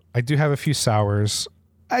anything? I do have a few sours.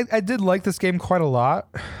 I did like this game quite a lot.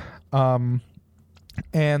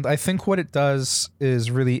 And I think what it does is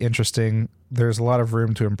really interesting. There's a lot of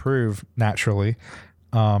room to improve, naturally.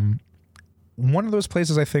 One of those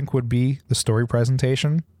places I think would be the story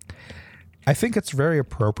presentation. I think it's very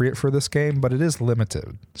appropriate for this game, but it is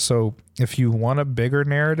limited. So if you want a bigger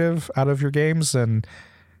narrative out of your games, then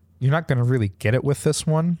you're not going to really get it with this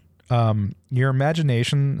one. Your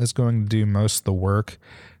imagination is going to do most of the work.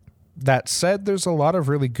 That said, there's a lot of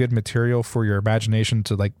really good material for your imagination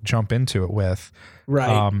to like jump into it with.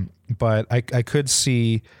 Right. But I could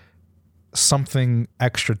see something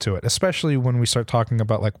extra to it, especially when we start talking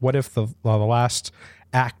about like, what if the last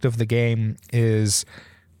act of the game is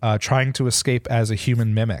trying to escape as a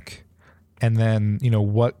human mimic, and then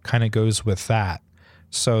what kind of goes with that.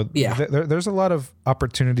 So there's a lot of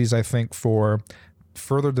opportunities, I think, for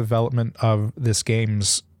further development of this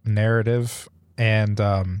game's narrative,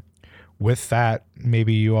 and with that,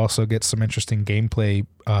 maybe you also get some interesting gameplay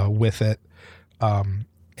with it,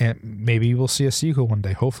 and maybe we'll see a sequel one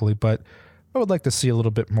day, hopefully. But I would like to see a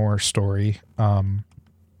little bit more story. We're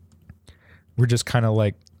just kind of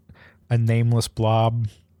like a nameless blob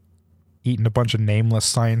eating a bunch of nameless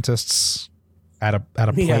scientists at a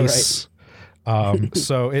place. Yeah, right.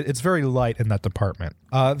 So it's very light in that department.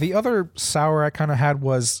 The other sour I kind of had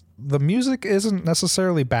was the music isn't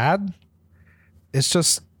necessarily bad. It's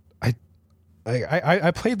just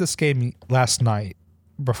I played this game last night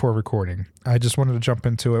before recording. I just wanted to jump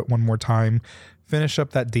into it one more time, finish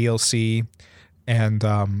up that DLC, and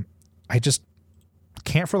I just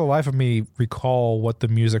can't for the life of me recall what the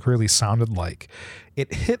music really sounded like.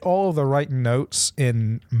 It hit all of the right notes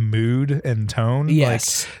in mood and tone.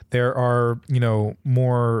 Yes. Like there are,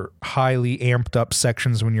 more highly amped up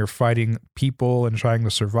sections when you're fighting people and trying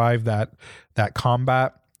to survive that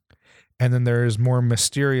combat. And then there's more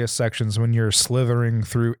mysterious sections when you're slithering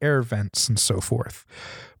through air vents and so forth.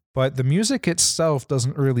 But the music itself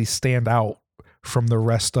doesn't really stand out from the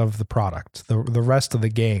rest of the product, the rest of the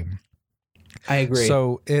game. I agree.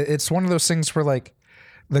 So it's one of those things where like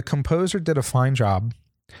the composer did a fine job,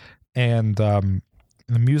 and the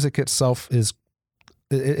music itself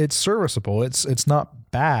it's serviceable. It's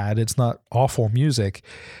not bad. It's not awful music.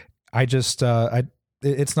 It's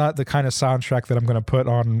not the kind of soundtrack that I'm going to put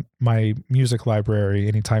on my music library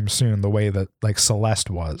anytime soon, the way that like Celeste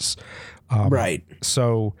was. Right.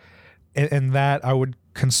 So, and that I would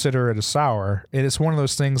consider it a sour. It is one of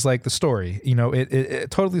those things like the story,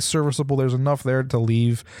 it totally serviceable. There's enough there to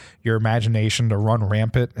leave your imagination to run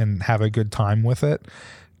rampant and have a good time with it.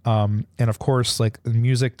 And of course, like the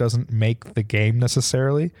music doesn't make the game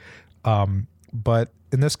necessarily. But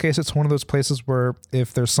in this case, it's one of those places where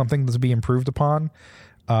if there's something to be improved upon,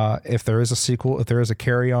 if there is a sequel, if there is a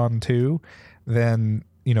Carry On 2, then,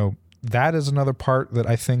 that is another part that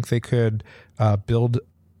I think they could build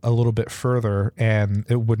a little bit further, and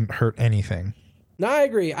it wouldn't hurt anything. No, I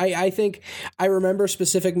agree. I think I remember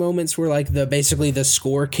specific moments where like basically the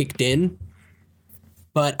score kicked in,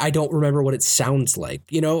 but I don't remember what it sounds like.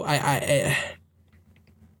 Yeah,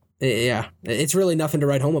 it's really nothing to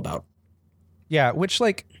write home about. Yeah, which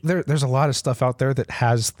like there's a lot of stuff out there that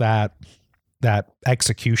has that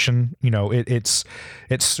execution.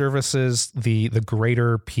 It services the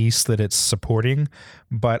greater piece that it's supporting,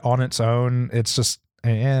 but on its own, it's just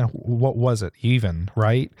what was it even,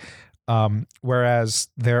 right? Whereas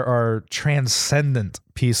there are transcendent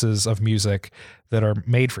pieces of music that are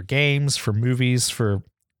made for games, for movies, for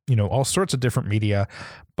all sorts of different media,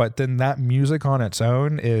 but then that music on its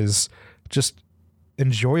own is just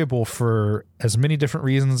enjoyable for as many different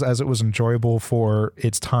reasons as it was enjoyable for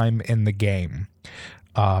its time in the game.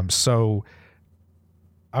 So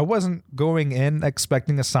I wasn't going in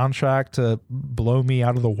expecting a soundtrack to blow me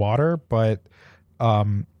out of the water, but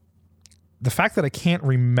the fact that I can't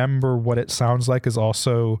remember what it sounds like is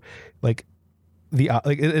also like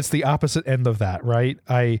it's the opposite end of that, right?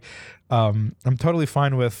 I'm totally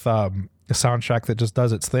fine with a soundtrack that just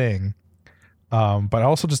does its thing. But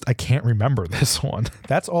also I can't remember this one.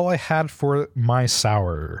 That's all I had for my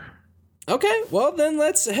sour. Okay, well then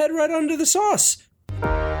let's head right on to the sauce.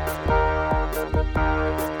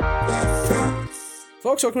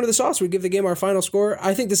 Folks, welcome to the sauce. We give the game our final score.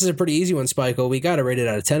 I think this is a pretty easy one, Spiko. We got to rate it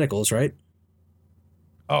out of tentacles, right?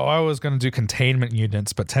 Oh, I was going to do containment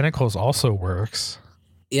units, but tentacles also works.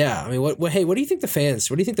 Yeah, I mean, what do you think what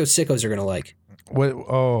do you think those sickos are going to like? What's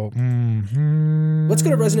going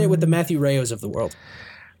to resonate with the Matthew Rayos of the world?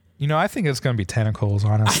 I think it's going to be tentacles,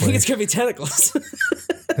 honestly. I think it's going to be tentacles.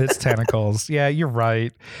 It's tentacles. Yeah, you're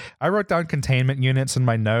right. I wrote down containment units in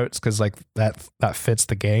my notes because like that fits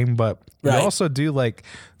the game, but right. We also do like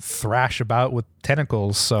thrash about with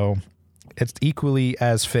tentacles, so it's equally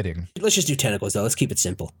as fitting. Let's just do tentacles, though. Let's keep it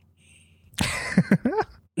simple.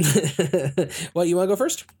 What, you want to go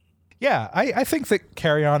first? Yeah, I think that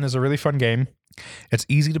Carry On is a really fun game. It's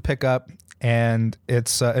easy to pick up, and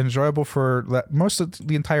it's enjoyable for most of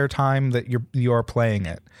the entire time that you are playing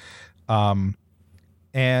it.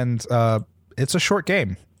 And it's a short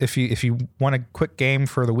game. If you want a quick game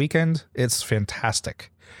for the weekend, it's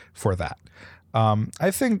fantastic for that.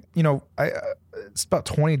 I think it's about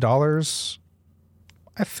 $20.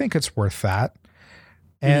 I think it's worth that.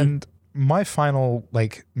 And my final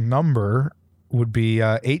number would be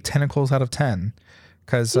 8 tentacles out of 10.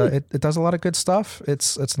 Because it does a lot of good stuff.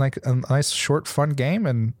 It's like a nice, short, fun game.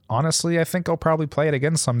 And honestly, I think I'll probably play it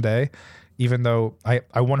again someday, even though I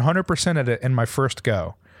 100%ed it in my first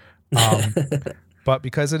go. But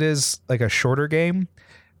because it is like a shorter game,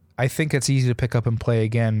 I think it's easy to pick up and play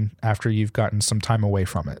again after you've gotten some time away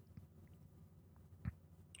from it.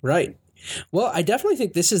 Right. Well, I definitely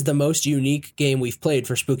think this is the most unique game we've played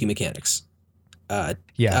for spooky mechanics. So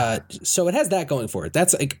it has that going for it.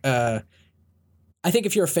 That's like... I think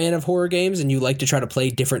if you're a fan of horror games and you like to try to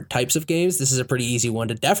play different types of games, this is a pretty easy one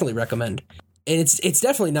to definitely recommend. And it's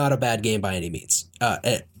definitely not a bad game by any means.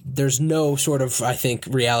 There's no sort of, I think,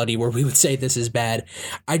 reality where we would say this is bad.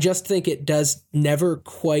 I just think it does never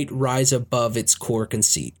quite rise above its core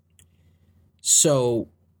conceit. So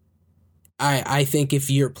I think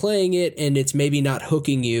if you're playing it and it's maybe not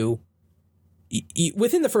hooking you,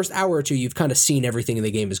 within the first hour or two, you've kind of seen everything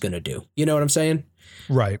the game is going to do. You know what I'm saying?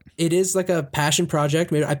 Right. It is like a passion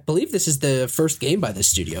project. I believe this is the first game by this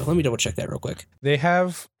studio. Let me double check that real quick. They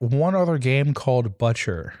have one other game called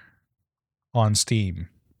Butcher on Steam,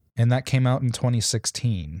 and that came out in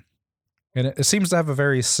 2016. And it seems to have a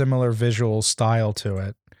very similar visual style to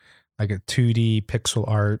it, like a 2D pixel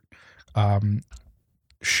art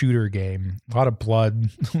shooter game. A lot of blood,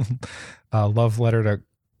 love letter to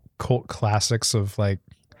cult classics of like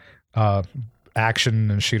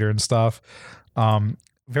action and shooter and stuff.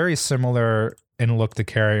 Very similar in look to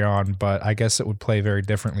Carry On, but I guess it would play very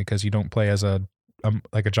differently because you don't play as a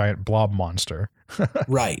giant blob monster.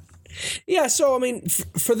 Right. Yeah. So, I mean,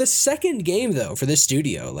 for the second game though, for this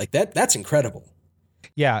studio, like that's incredible.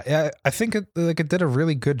 Yeah. I think it did a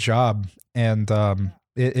really good job. And,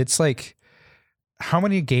 it's like, how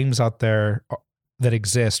many games out there that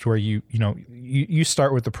exist where you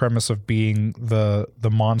start with the premise of being the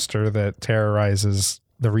monster that terrorizes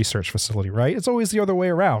the research facility, right? It's always the other way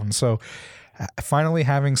around. So finally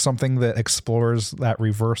having something that explores that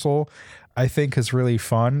reversal, I think is really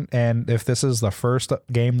fun. And if this is the first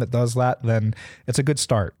game that does that, then it's a good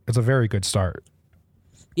start. It's a very good start.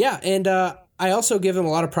 Yeah. And, I also give them a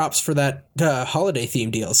lot of props for that holiday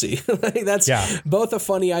theme DLC. Like that's both a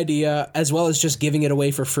funny idea as well as just giving it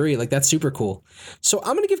away for free. Like that's super cool. So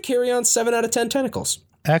I'm going to give Carry On 7 out of 10 tentacles.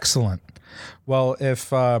 Excellent. Well,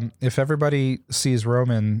 if everybody sees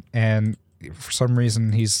Roman and for some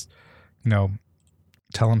reason he's,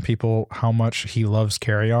 telling people how much he loves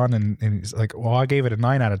Carry On and he's like, well, I gave it a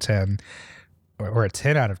 9 out of 10 or a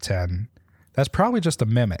 10 out of 10. That's probably just a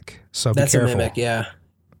mimic. So that's be careful. A mimic. Yeah.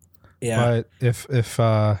 Yeah. But if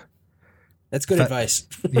that's good advice.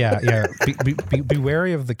 yeah. Be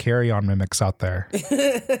wary of the Carry On mimics out there.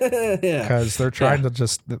 Yeah. Because they're trying to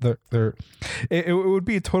just it would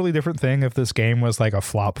be a totally different thing if this game was like a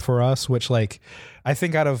flop for us, which like I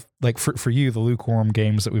think out of like for you, the lukewarm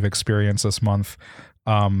games that we've experienced this month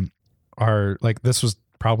are like this was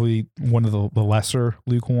probably one of the lesser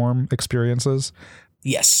lukewarm experiences.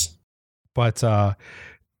 Yes. But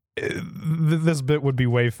this bit would be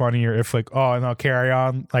way funnier if like, oh no, Carry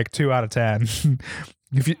On like 2 out of 10.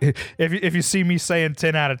 if you see me saying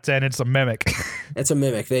 10 out of 10, it's a mimic. It's a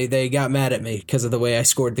mimic. They got mad at me because of the way I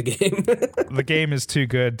scored the game. The game is too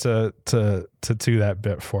good to do that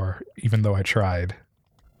bit for, even though I tried.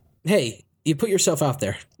 Hey, you put yourself out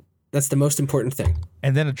there. That's the most important thing.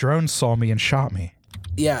 And then a drone saw me and shot me.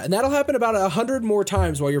 Yeah, and that'll happen about 100 more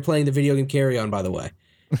times while you're playing the video game Carry On, by the way.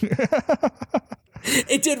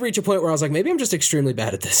 It did reach a point where I was like, maybe I'm just extremely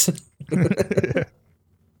bad at this.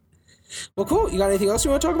 Well, cool. You got anything else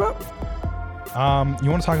you want to talk about?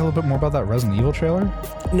 You want to talk a little bit more about that Resident Evil trailer?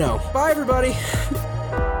 No. Bye, everybody.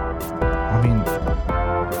 I mean,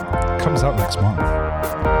 it comes out next month.